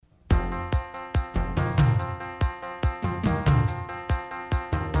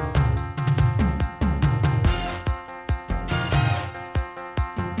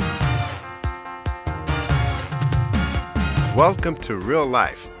Welcome to Real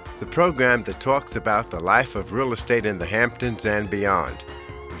Life, the program that talks about the life of real estate in the Hamptons and beyond.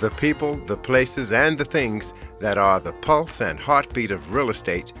 The people, the places, and the things that are the pulse and heartbeat of real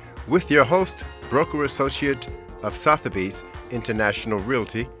estate, with your host, broker associate of Sotheby's International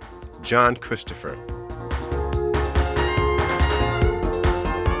Realty, John Christopher.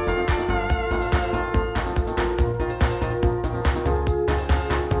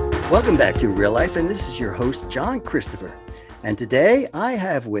 Welcome back to Real Life, and this is your host, John Christopher. And today I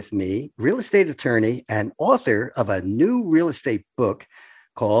have with me real estate attorney and author of a new real estate book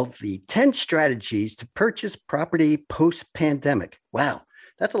called The 10 Strategies to Purchase Property Post-Pandemic. Wow,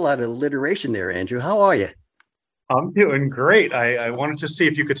 that's a lot of alliteration there, Andrew. How are you? I'm doing great. I wanted to see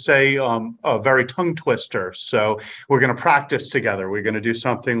if you could say a very tongue twister. So we're going to practice together. We're going to do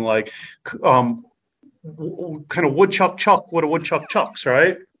something like kind of woodchuck chuck what a woodchuck chucks,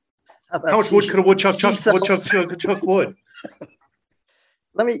 right? How much wood could a woodchuck chuck? Woodchuck chuck wood.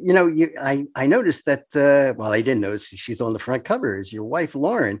 Let me, I noticed that, I didn't notice she's on the front cover, is your wife,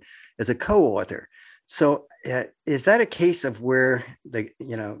 Lauren, is a co-author. So is that a case of where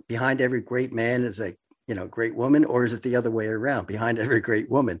behind every great man is a, great woman, or is it the other way around, behind every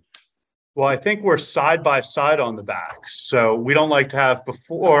great woman? Well, I think we're side by side on the back. So we don't like to have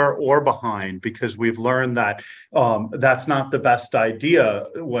before or behind, because we've learned that that's not the best idea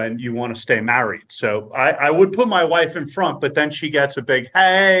when you want to stay married. So I would put my wife in front, but then she gets a big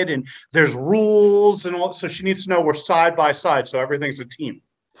head and there's rules and all. So she needs to know we're side by side. So everything's a team.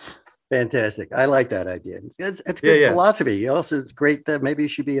 Fantastic. I like that idea. It's good philosophy. Also, it's great that maybe you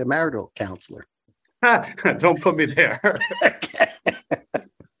should be a marital counselor. Don't put me there.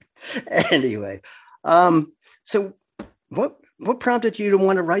 Anyway, so what prompted you to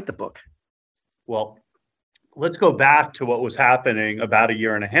want to write the book? Well, let's go back to what was happening about a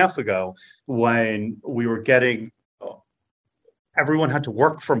year and a half ago when we were everyone had to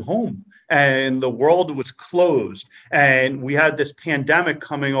work from home and the world was closed, and we had this pandemic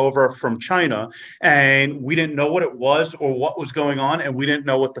coming over from China, and we didn't know what it was or what was going on, and we didn't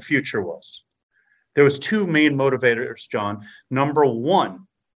know what the future was. There was two main motivators, John. Number one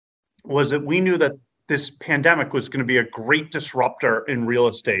was that we knew that this pandemic was going to be a great disruptor in real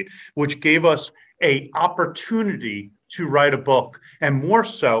estate, which gave us an opportunity to write a book. And more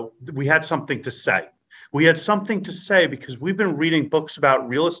so, we had something to say. We had something to say because we've been reading books about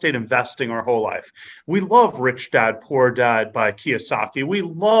real estate investing our whole life. We love Rich Dad, Poor Dad by Kiyosaki. We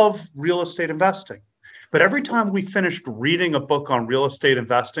love real estate investing. But every time we finished reading a book on real estate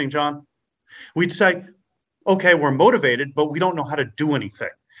investing, John, we'd say, okay, we're motivated, but we don't know how to do anything.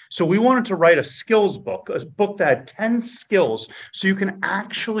 So we wanted to write a skills book, a book that had 10 skills so you can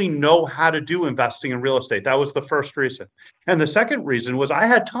actually know how to do investing in real estate. That was the first reason. And the second reason was I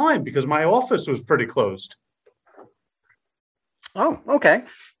had time because my office was pretty closed. Oh, okay.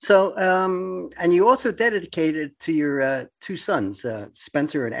 So, and you also dedicated to your two sons,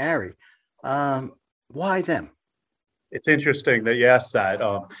 Spencer and Ari. Why them? It's interesting that you asked that.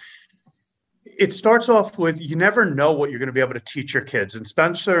 It starts off with, you never know what you're going to be able to teach your kids. And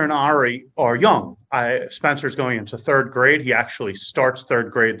Spencer and Ari are young. Spencer's going into third grade. He actually starts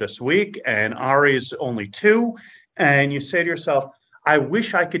third grade this week. And Ari is only 2. And you say to yourself, I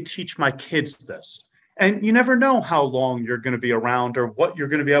wish I could teach my kids this. And you never know how long you're going to be around or what you're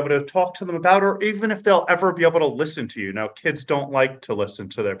going to be able to talk to them about, or even if they'll ever be able to listen to you. Now, kids don't like to listen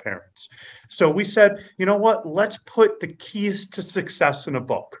to their parents. So we said, you know what? Let's put the keys to success in a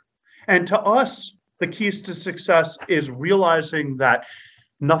book. And to us, the keys to success is realizing that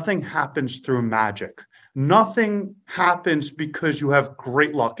nothing happens through magic. Nothing happens because you have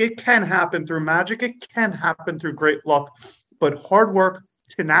great luck. It can happen through magic. It can happen through great luck. But hard work,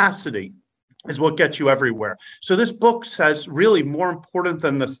 tenacity is what gets you everywhere. So this book says, really more important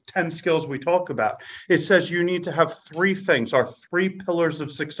than the 10 skills we talk about, it says you need to have 3 things, our 3 pillars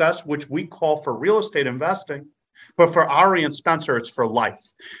of success, which we call for real estate investing. But for Ari and Spencer, it's for life.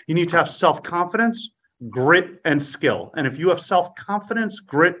 You need to have self-confidence, grit, and skill. And if you have self-confidence,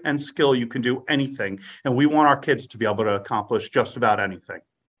 grit, and skill, you can do anything. And we want our kids to be able to accomplish just about anything.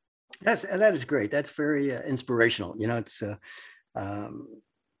 That is great. That's very inspirational. It's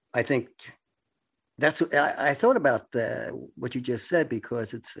I think that's what I thought about what you just said,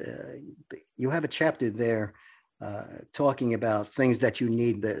 because it's you have a chapter there talking about things that you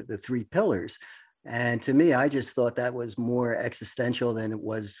need, the 3 pillars. And to me, I just thought that was more existential than it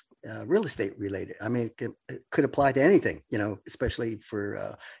was real estate related. I mean, it could apply to anything, especially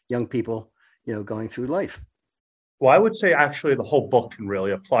for young people, going through life. Well, I would say actually the whole book can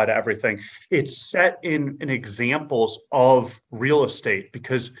really apply to everything. It's set in examples of real estate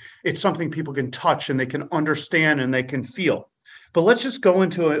because it's something people can touch and they can understand and they can feel. But let's just go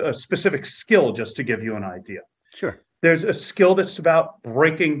into a specific skill just to give you an idea. Sure. There's a skill that's about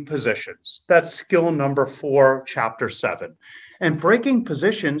breaking positions. That's skill number 4, chapter 7. And breaking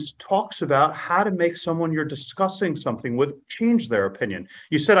positions talks about how to make someone you're discussing something with change their opinion.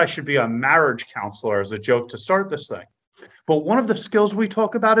 You said I should be a marriage counselor as a joke to start this thing. But one of the skills we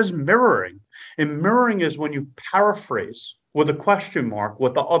talk about is mirroring. And mirroring is when you paraphrase with a question mark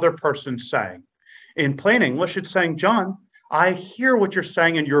what the other person's saying. In plain English, it's saying, John, I hear what you're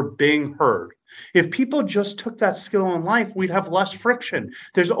saying and you're being heard. If people just took that skill in life, we'd have less friction.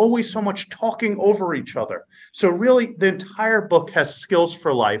 There's always so much talking over each other. So really, the entire book has skills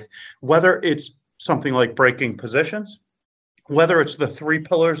for life, whether it's something like breaking positions, whether it's the 3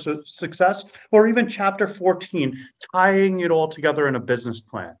 pillars of success, or even chapter 14, tying it all together in a business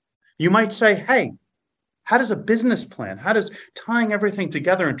plan. You might say, hey, how does a business plan, how does tying everything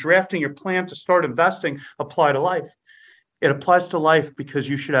together and drafting your plan to start investing apply to life? It applies to life because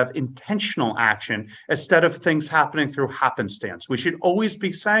you should have intentional action instead of things happening through happenstance. We should always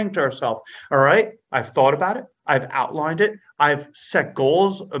be saying to ourselves, all right, I've thought about it, I've outlined it, I've set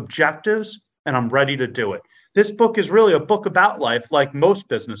goals, objectives, and I'm ready to do it. This book is really a book about life, like most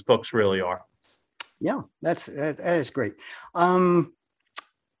business books really are. Yeah, that is great. With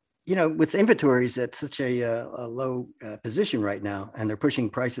inventories at such a low position right now, and they're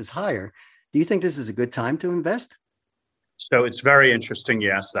pushing prices higher, do you think this is a good time to invest? So it's very interesting you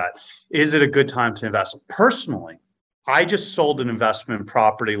asked that. Is it a good time to invest? Personally, I just sold an investment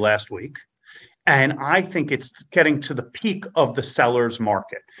property last week, and I think it's getting to the peak of the seller's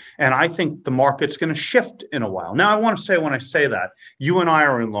market. And I think the market's going to shift in a while. Now, I want to say when I say that, you and I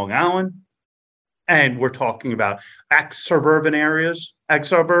are in Long Island, and we're talking about suburban areas,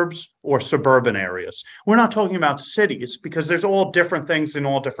 exurbs, or suburban areas. We're not talking about cities because there's all different things in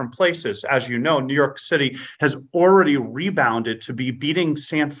all different places. As you know, New York City has already rebounded to be beating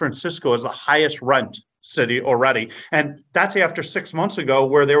San Francisco as the highest rent city already. And that's after 6 months ago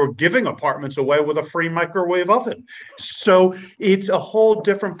where they were giving apartments away with a free microwave oven. So it's a whole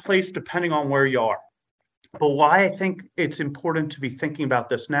different place depending on where you are. But why I think it's important to be thinking about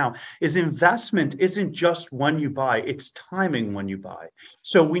this now is investment isn't just when you buy, it's timing when you buy.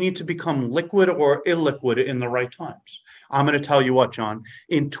 So we need to become liquid or illiquid in the right times. I'm going to tell you what, John,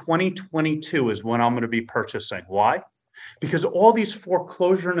 in 2022 is when I'm going to be purchasing. Why? Because all these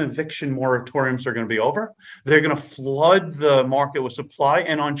foreclosure and eviction moratoriums are going to be over. They're going to flood the market with supply.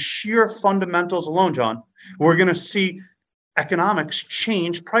 And on sheer fundamentals alone, John, we're going to see economics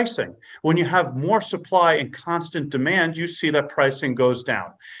change pricing. When you have more supply and constant demand, you see that pricing goes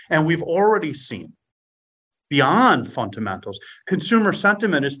down. And we've already seen beyond fundamentals, consumer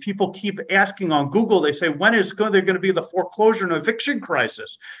sentiment is people keep asking on Google, they say, when is there going to be the foreclosure and eviction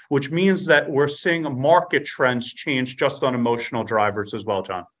crisis? Which means that we're seeing market trends change just on emotional drivers as well,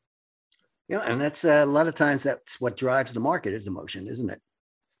 John. Yeah, and that's a lot of times that's what drives the market is emotion, isn't it?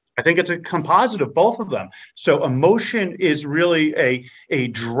 I think it's a composite of both of them. So emotion is really a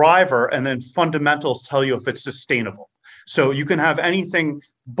driver, and then fundamentals tell you if it's sustainable. So you can have anything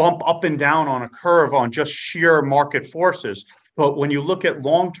bump up and down on a curve on just sheer market forces. But when you look at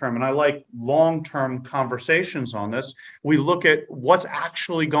long-term, and I like long-term conversations on this, we look at what's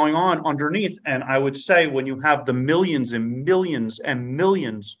actually going on underneath. And I would say when you have the millions and millions and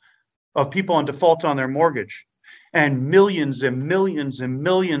millions of people on default on their mortgage, and millions and millions and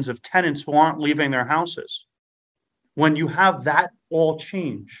millions of tenants who aren't leaving their houses. When you have that all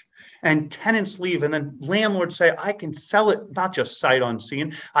change and tenants leave and then landlords say, I can sell it, not just sight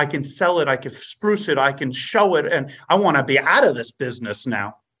unseen, I can sell it, I can spruce it, I can show it, and I want to be out of this business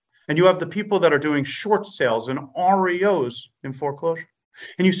now. And you have the people that are doing short sales and REOs in foreclosure.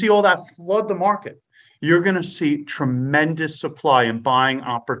 And you see all that flood the market. You're going to see tremendous supply and buying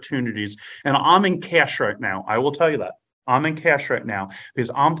opportunities. And I'm in cash right now. I will tell you that. I'm in cash right now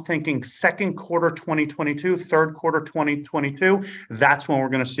because I'm thinking second quarter 2022, third quarter 2022. That's when we're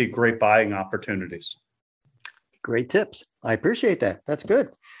going to see great buying opportunities. Great tips. I appreciate that. That's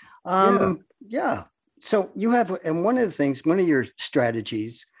good. Yeah. So you have, and one of the things, one of your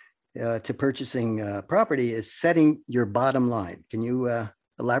strategies to purchasing property is setting your bottom line. Can you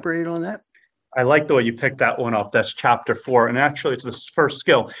elaborate on that? I like the way you picked that one up. That's chapter 4. And actually, it's the first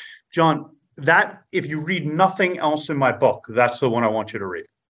skill. John, that if you read nothing else in my book, that's the one I want you to read.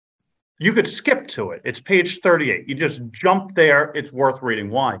 You could skip to it. It's page 38. You just jump there. It's worth reading.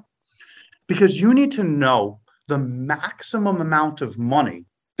 Why? Because you need to know the maximum amount of money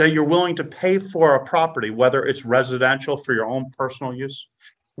that you're willing to pay for a property, whether it's residential for your own personal use,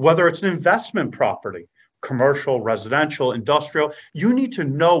 whether it's an investment property, commercial, residential, industrial. You need to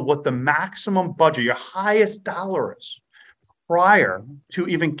know what the maximum budget, your highest dollar is prior to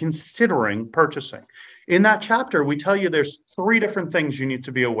even considering purchasing. In that chapter, we tell you there's 3 different things you need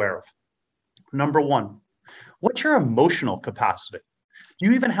to be aware of. Number 1, what's your emotional capacity? Do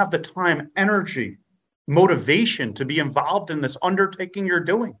you even have the time, energy, motivation to be involved in this undertaking you're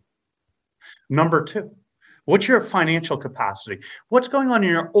doing? Number 2, what's your financial capacity? What's going on in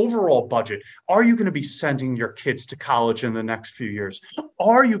your overall budget? Are you going to be sending your kids to college in the next few years?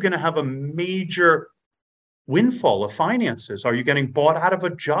 Are you going to have a major windfall of finances? Are you getting bought out of a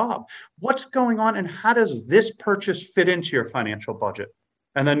job? What's going on, and how does this purchase fit into your financial budget?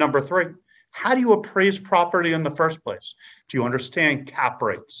 And then number 3, how do you appraise property in the first place? Do you understand cap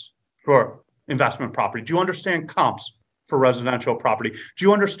rates for investment property? Do you understand comps for residential property? Do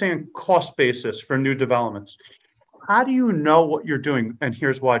you understand cost basis for new developments? How do you know what you're doing? And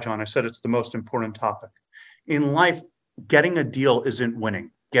here's why, John. I said it's the most important topic. In life, getting a deal isn't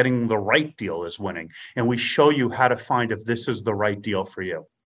winning. Getting the right deal is winning. And we show you how to find if this is the right deal for you.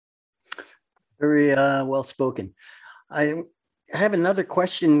 Very well spoken. I have another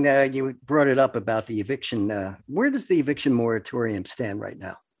question. You brought it up about the eviction. Where does the eviction moratorium stand right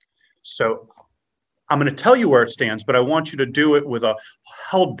now? So I'm going to tell you where it stands, but I want you to do it with a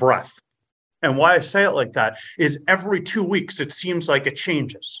held breath. And why I say it like that is every 2 weeks, it seems like it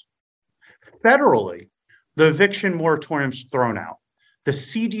changes. Federally, the eviction moratorium's thrown out. The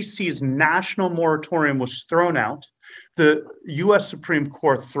CDC's national moratorium was thrown out. The US Supreme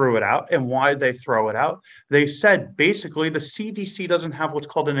Court threw it out. And why they throw it out? They said basically the CDC doesn't have what's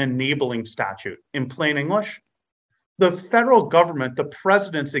called an enabling statute. In plain English, the federal government, the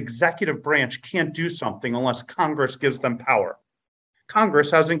president's executive branch, can't do something unless Congress gives them power.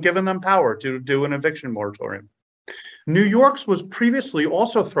 Congress hasn't given them power to do an eviction moratorium. New York's was previously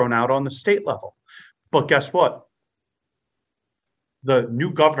also thrown out on the state level. But guess what? The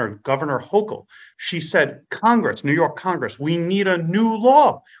new governor, Governor Hochul, she said, Congress, New York Congress, we need a new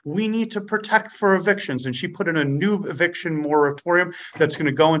law. We need to protect for evictions. And she put in a new eviction moratorium that's going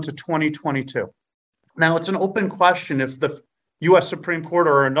to go into 2022. Now, it's an open question if the US Supreme Court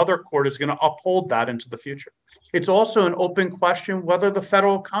or another court is going to uphold that into the future. It's also an open question whether the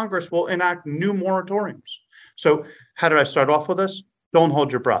federal Congress will enact new moratoriums. So how did I start off with this? Don't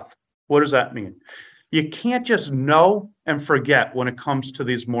hold your breath. What does that mean? You can't just know and forget when it comes to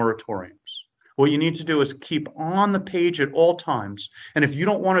these moratoriums. What you need to do is keep on the page at all times. And if you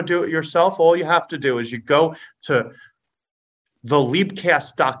don't want to do it yourself, all you have to do is you go to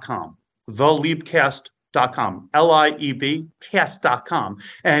theliebcast.com, theliebcast.com, L-I-E-B, cast.com.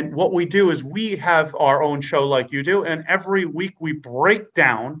 And what we do is we have our own show like you do. And every week we break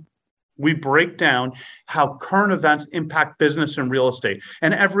down how current events impact business and real estate.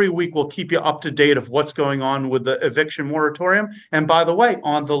 And every week we'll keep you up to date of what's going on with the eviction moratorium. And by the way,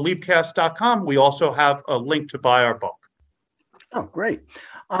 on theliebcast.com, we also have a link to buy our book. Oh, great.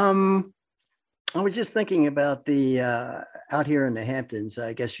 I was just thinking about the out here in the Hamptons.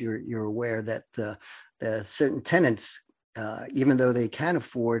 I guess you're aware that the certain tenants, even though they can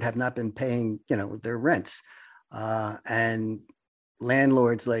afford, have not been paying, their rents, and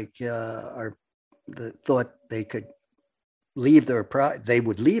landlords thought they could leave they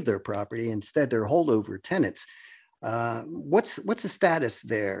would leave their property. Instead, they're holdover tenants. What's the status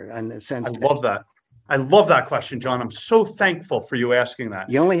there? In the sense, I love that question, John. I'm so thankful for you asking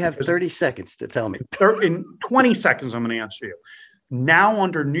that. You only have 30 seconds to tell me. In 20 seconds, I'm going to answer you. Now,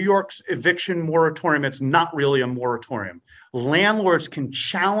 under New York's eviction moratorium, it's not really a moratorium. Landlords can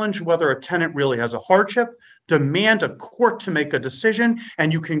challenge whether a tenant really has a hardship, demand a court to make a decision,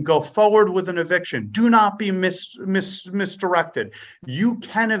 and you can go forward with an eviction. Do not be misdirected. You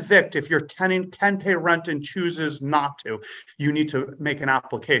can evict if your tenant can pay rent and chooses not to. You need to make an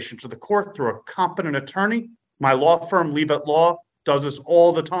application to the court through a competent attorney. My law firm, Liebert Law, does this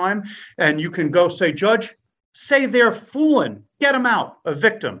all the time. And you can go say, Judge, say they're fooling, get them out,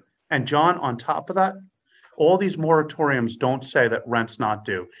 evict them. And John, on top of that, all these moratoriums don't say that rent's not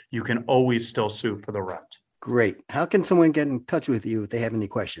due. You can always still sue for the rent. Great. How can someone get in touch with you if they have any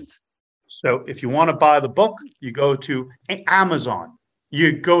questions? So if you want to buy the book, you go to Amazon,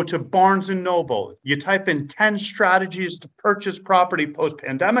 you go to Barnes & Noble, you type in 10 strategies to purchase property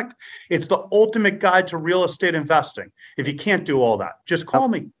post-pandemic. It's the ultimate guide to real estate investing. If you can't do all that, just call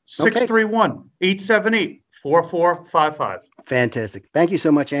me, 631-878-4455. Fantastic. Thank you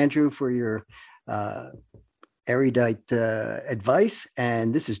so much, Andrew, for your erudite advice.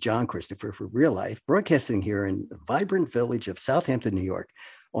 And this is John Christopher for Real Life, broadcasting here in the vibrant village of Southampton, New York,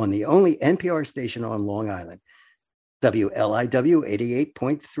 on the only NPR station on Long Island, WLIW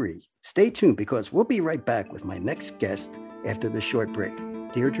 88.3. Stay tuned because we'll be right back with my next guest after this short break,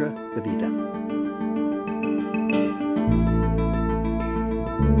 Deirdre DeVita.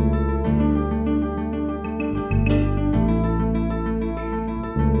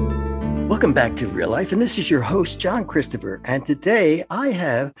 Welcome back to Real Life, and this is your host, John Christopher. And today I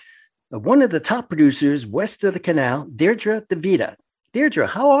have one of the top producers west of the canal, Deirdre DeVita. Deirdre,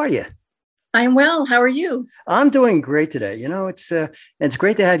 how are you? I'm well. How are you? I'm doing great today. It's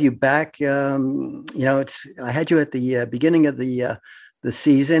great to have you back. I had you at the beginning of the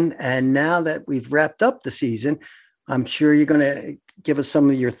season, and now that we've wrapped up the season, I'm sure you're going to give us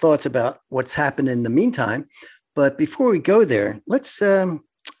some of your thoughts about what's happened in the meantime. But before we go there, let's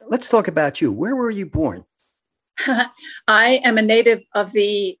talk about you. Where were you born? I am a native of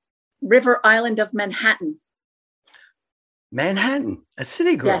the river island of Manhattan. Manhattan, a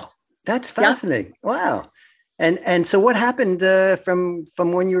city girl. Yes. That's fascinating. Yeah. Wow. And so what happened from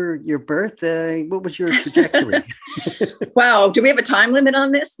when your birth? What was your trajectory? Wow. Do we have a time limit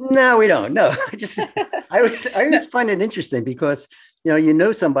on this? No, we don't. No, I always find it interesting because, you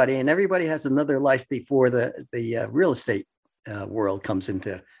know somebody and everybody has another life before the real estate world comes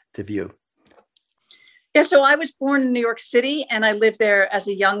into view. Yeah. So I was born in New York City and I lived there as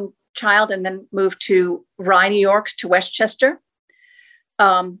a young child and then moved to Rye, New York, to Westchester.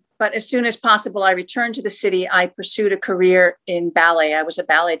 But as soon as possible, I returned to the city. I pursued a career in ballet. I was a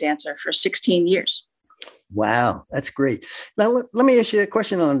ballet dancer for 16 years. Wow, that's great. Now, let me ask you a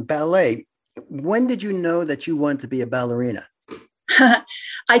question on ballet. When did you know that you wanted to be a ballerina?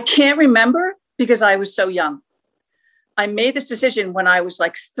 I can't remember because I was so young. I made this decision when I was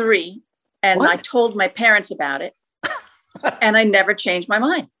like 3, and What? I told my parents about it, and I never changed my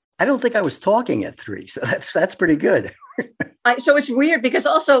mind. I don't think I was talking at 3, so that's pretty good. So it's weird because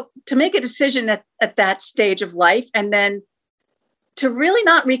also to make a decision at that stage of life and then to really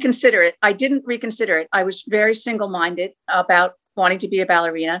not reconsider it. I didn't reconsider it. I was very single-minded about wanting to be a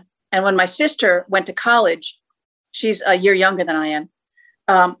ballerina. And when my sister went to college, she's a year younger than I am.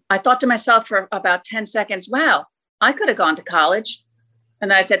 I thought to myself for about 10 seconds, wow, I could have gone to college.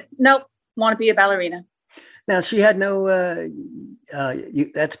 And then I said, nope, want to be a ballerina. Now, she had no,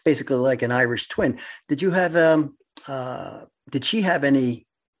 that's basically like an Irish twin. Did you have, did she have any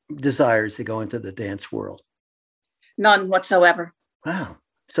desires to go into the dance world? None whatsoever. Wow.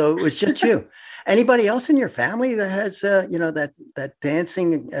 So it was just you. Anybody else in your family that has, that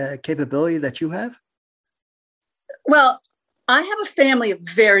dancing capability that you have? Well, I have a family of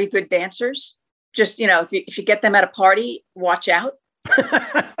very good dancers. Just, if you get them at a party, watch out.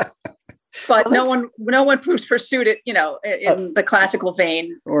 But Well, no one pursued it, in the classical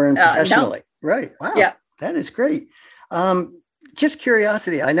vein. or in professionally. No. Right. Wow. Yeah. That is great. Just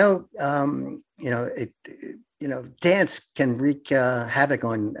curiosity. I know, dance can wreak havoc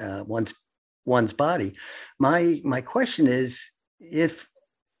on one's body. My question is,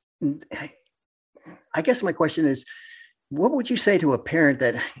 what would you say to a parent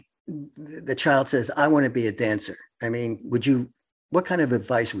that the child says, I want to be a dancer? I mean, what kind of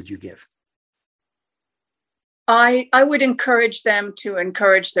advice would you give? I would encourage them to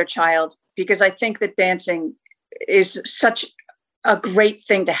encourage their child because I think that dancing is such a great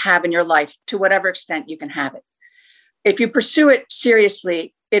thing to have in your life to whatever extent you can have it. If you pursue it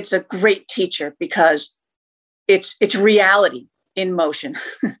seriously, it's a great teacher because it's reality in motion.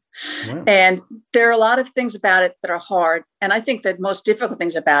 Wow. And there are a lot of things about it that are hard. And I think that most difficult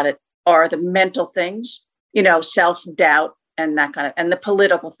things about it are the mental things, self-doubt and that kind of, and the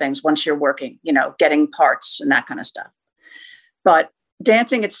political things once you're working, getting parts and that kind of stuff. But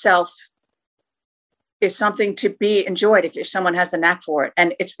dancing itself is something to be enjoyed if someone has the knack for it.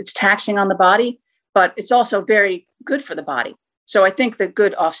 And it's taxing on the body, but it's also very good for the body. So I think the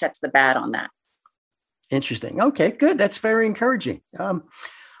good offsets the bad on that. Interesting. Okay, good. That's very encouraging.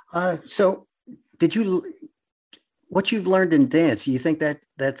 So what you've learned in dance, do you think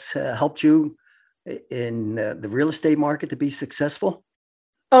that's helped you in the real estate market to be successful?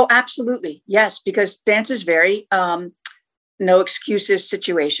 Oh, absolutely. Yes, because dance is very no excuses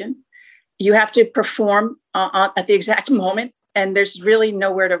situation. You have to perform at the exact moment, and there's really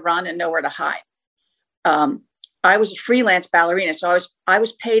nowhere to run and nowhere to hide. I was a freelance ballerina, so I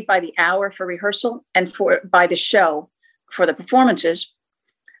was paid by the hour for rehearsal and by the show for the performances.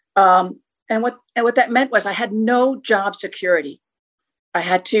 And what that meant was I had no job security. I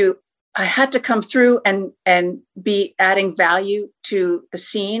had to come through and be adding value to the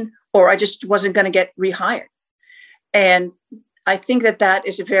scene, or I just wasn't going to get rehired. And I think that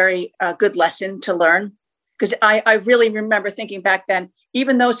is a very good lesson to learn, because I really remember thinking back then,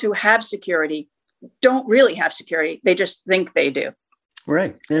 even those who have security don't really have security. They just think they do.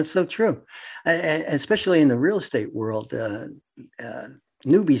 Right. That's so true. Especially in the real estate world,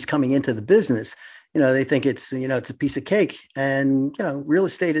 newbies coming into the business, they think it's a piece of cake, and, real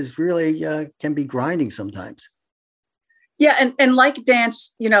estate is really can be grinding sometimes. Yeah. And like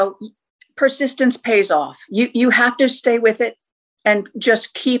dance, persistence pays off. You have to stay with it and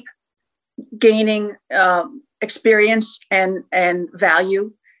just keep gaining experience and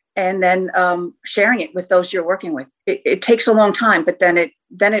value, and then sharing it with those you're working with. It takes a long time, but then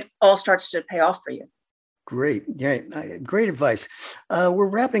it all starts to pay off for you. Great. Yeah, great advice. We're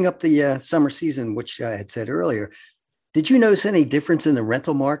wrapping up the summer season, which I had said earlier. Did you notice any difference in the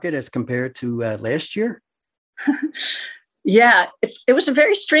rental market as compared to last year? Yeah, it was a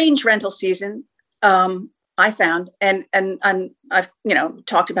very strange rental season. I found, and I've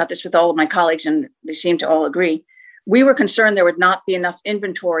talked about this with all of my colleagues, and they seem to all agree. We were concerned there would not be enough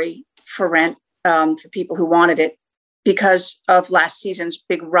inventory for rent for people who wanted it because of last season's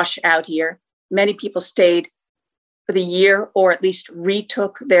big rush out here. Many people stayed for the year, or at least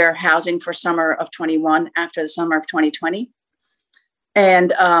retook their housing for summer of 21 after the summer of 2020.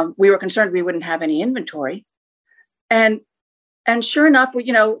 And we were concerned we wouldn't have any inventory. And sure enough,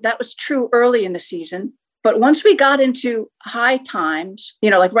 that was true early in the season. But once we got into high times,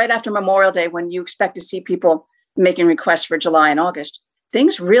 like right after Memorial Day, when you expect to see people making requests for July and August,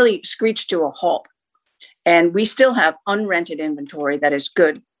 things really screeched to a halt. And we still have unrented inventory that is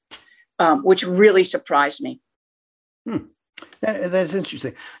good, which really surprised me. That's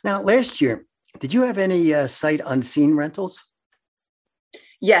interesting. Now, last year, did you have any sight unseen rentals?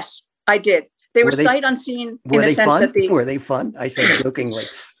 Yes, I did. They were sight unseen in the sense that were they fun? I said jokingly.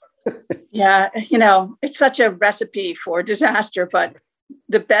 Yeah, it's such a recipe for disaster, but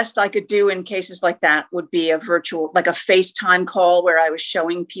the best I could do in cases like that would be a virtual, like a FaceTime call where I was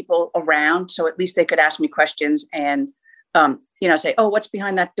showing people around. So at least they could ask me questions and, say, oh, what's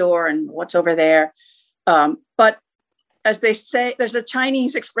behind that door and what's over there. But as they say, there's a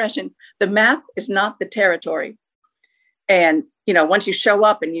Chinese expression, the map is not the territory. And, once you show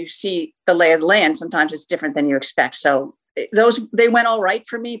up and you see the lay of the land, sometimes it's different than you expect. So they went all right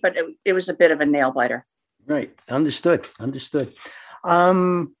for me, but it was a bit of a nail biter. Right. Understood.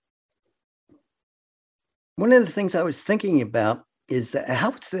 One of the things I was thinking about is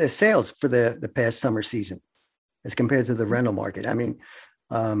how's the sales for the past summer season as compared to the rental market? I mean,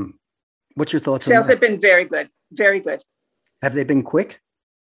 what's your thoughts on that? Sales have been very good. Very good. Have they been quick?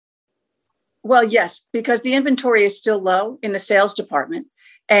 Well, yes, because the inventory is still low in the sales department,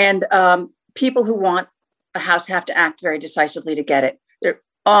 and people who want a house have to act very decisively to get it.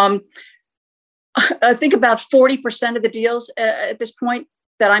 I think about 40% of the deals at this point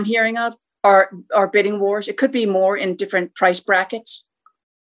that I'm hearing of are bidding wars. It could be more in different price brackets.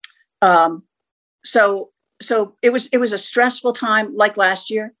 So it was a stressful time like last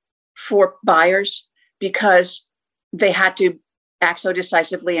year for buyers because they had to act so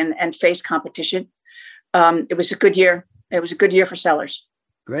decisively and face competition. It was a good year. It was a good year for sellers.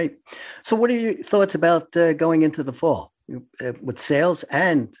 Great. So what are your thoughts about going into the fall with sales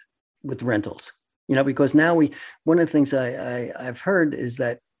and with rentals? Because now one of the things I've heard is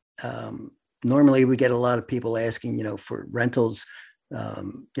that normally we get a lot of people asking, for rentals,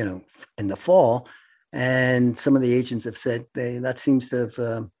 in the fall. And some of the agents have said that seems to have,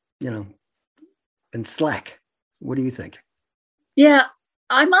 been slack. What do you think? Yeah,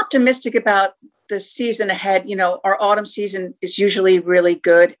 I'm optimistic about the season ahead. Our autumn season is usually really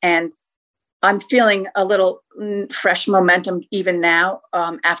good, and I'm feeling a little fresh momentum even now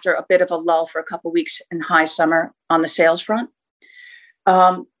after a bit of a lull for a couple of weeks in high summer on the sales front.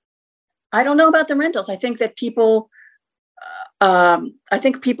 I don't know about the rentals. I think that people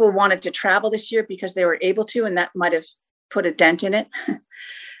wanted to travel this year because they were able to, and that might have put a dent in it.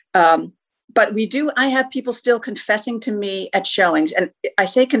 But I have people still confessing to me at showings. And I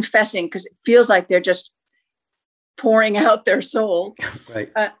say confessing because it feels like they're just pouring out their soul.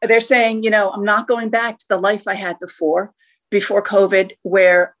 Right. They're saying, I'm not going back to the life I had before COVID,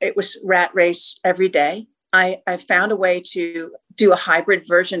 where it was rat race every day. I found a way to do a hybrid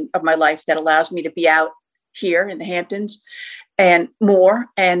version of my life that allows me to be out here in the Hamptons and more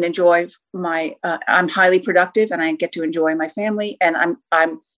and enjoy I'm highly productive and I get to enjoy my family. And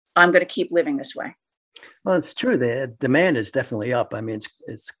I'm going to keep living this way. Well, it's true. The demand is definitely up. I mean,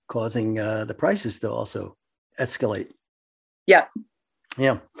 it's causing the prices to also escalate. Yeah.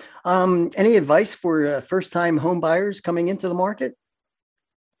 Yeah. Any advice for first-time home buyers coming into the market?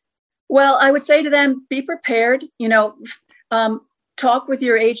 Well, I would say to them, be prepared. Talk with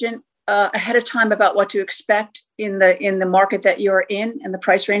your agent ahead of time about what to expect in the market that you're in and the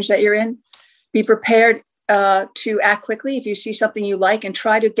price range that you're in. Be prepared to act quickly if you see something you like, and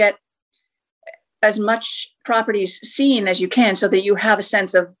try to get as much properties seen as you can so that you have a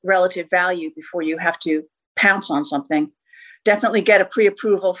sense of relative value before you have to pounce on something. Definitely get a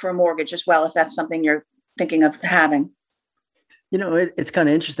pre-approval for a mortgage as well, if that's something you're thinking of having. It's kind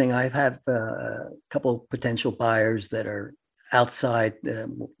of interesting. I have a couple potential buyers that are outside,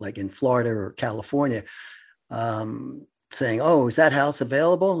 like in Florida or California, saying, "Oh, is that house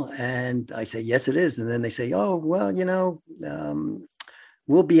available?" And I say, "Yes, it is." And then they say, "Oh, well,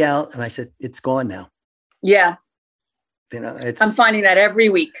 we'll be out." And I said, "It's gone now." Yeah. I'm finding that every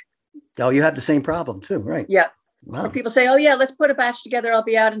week. Oh, you have the same problem too, right? Yeah. Wow. Where people say, "Oh yeah, let's put a batch together. I'll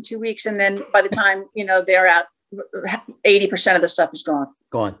be out in 2 weeks." And then by the time, they're out, 80% of the stuff is gone.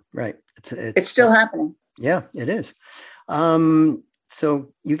 Gone. Right. It's still happening. Yeah, it is.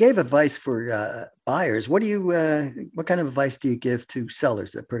 So you gave advice for buyers. What kind of advice do you give to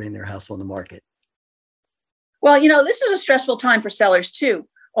sellers that are putting their house on the market? Well, this is a stressful time for sellers too.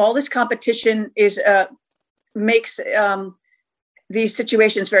 All this competition makes these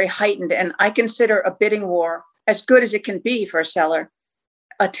situations very heightened. And I consider a bidding war, as good as it can be for a seller,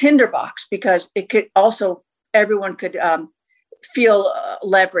 a tinderbox, because it could also, everyone could feel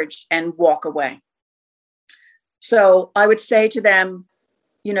leveraged and walk away. So I would say to them,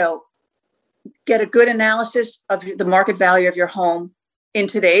 get a good analysis of the market value of your home in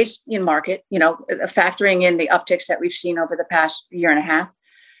today's market, factoring in the upticks that we've seen over the past year and a half,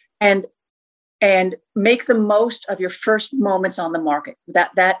 and make the most of your first moments on the market.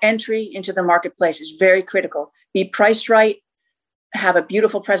 That entry into the marketplace is very critical. Be priced right, have a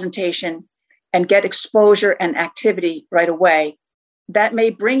beautiful presentation, and get exposure and activity right away. That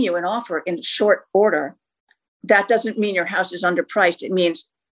may bring you an offer in short order. That doesn't mean your house is underpriced. It means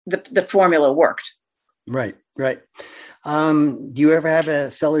the formula worked. Right. Do you ever have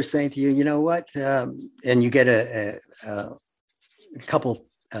a seller saying to you, "You know what," and you get a couple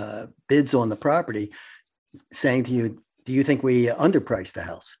bids on the property, saying to you, "Do you think we underpriced the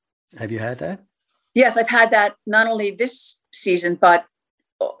house?" Have you had that? Yes, I've had that not only this season, but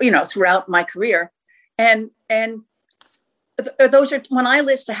throughout my career. And those are, when I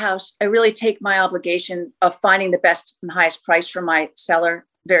list a house, I really take my obligation of finding the best and highest price for my seller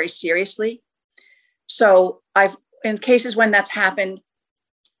very seriously. So in cases when that's happened,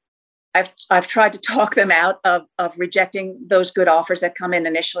 I've tried to talk them out of rejecting those good offers that come in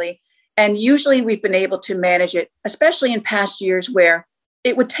initially. And usually we've been able to manage it, especially in past years where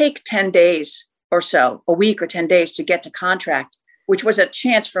it would take 10 days or so, a week or 10 days to get to contract, which was a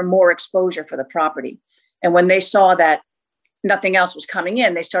chance for more exposure for the property. And when they saw that nothing else was coming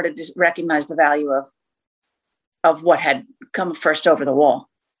in, they started to recognize the value of what had come first over the wall.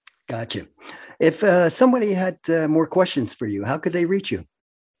 Gotcha. If somebody had more questions for you, how could they reach you?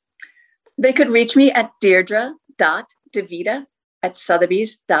 They could reach me at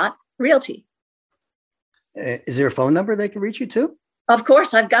deirdre.devita@sotheby's.realty. Is there a phone number they can reach you to? Of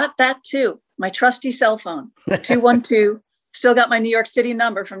course, I've got that too. My trusty cell phone, 212, still got my New York City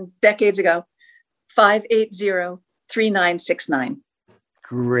number from decades ago, 580-3969.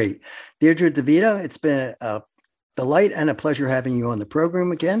 Great. Deirdre DeVita, it's been a delight and a pleasure having you on the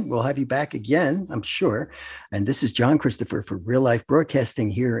program again. We'll have you back again, I'm sure. And this is John Christopher for Real Life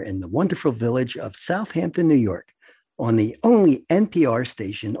Broadcasting here in the wonderful village of Southampton, New York, on the only NPR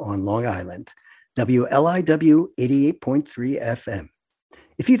station on Long Island, WLIW 88.3 FM.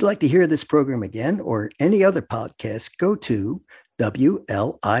 If you'd like to hear this program again or any other podcast, go to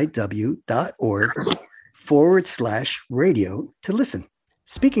WLIW.org/radio to listen.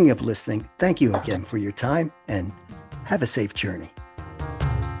 Speaking of listening, thank you again for your time and have a safe journey.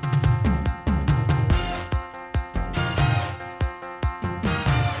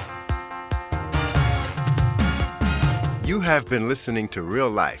 You have been listening to Real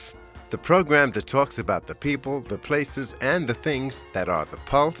Life, the program that talks about the people, the places, and the things that are the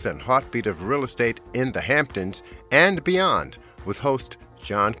pulse and heartbeat of real estate in the Hamptons and beyond, with host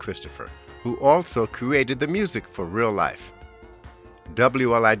John Christopher, who also created the music for Real Life.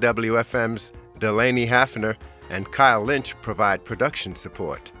 WLIW-FM's Delaney Hafner and Kyle Lynch provide production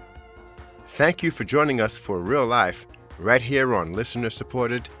support. Thank you for joining us for Real Life, right here on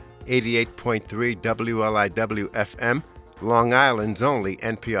listener-supported 88.3 WLIW-FM, Long Island's only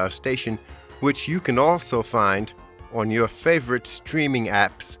NPR station, which you can also find on your favorite streaming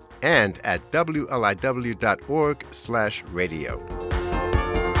apps and at WLIW.org/radio.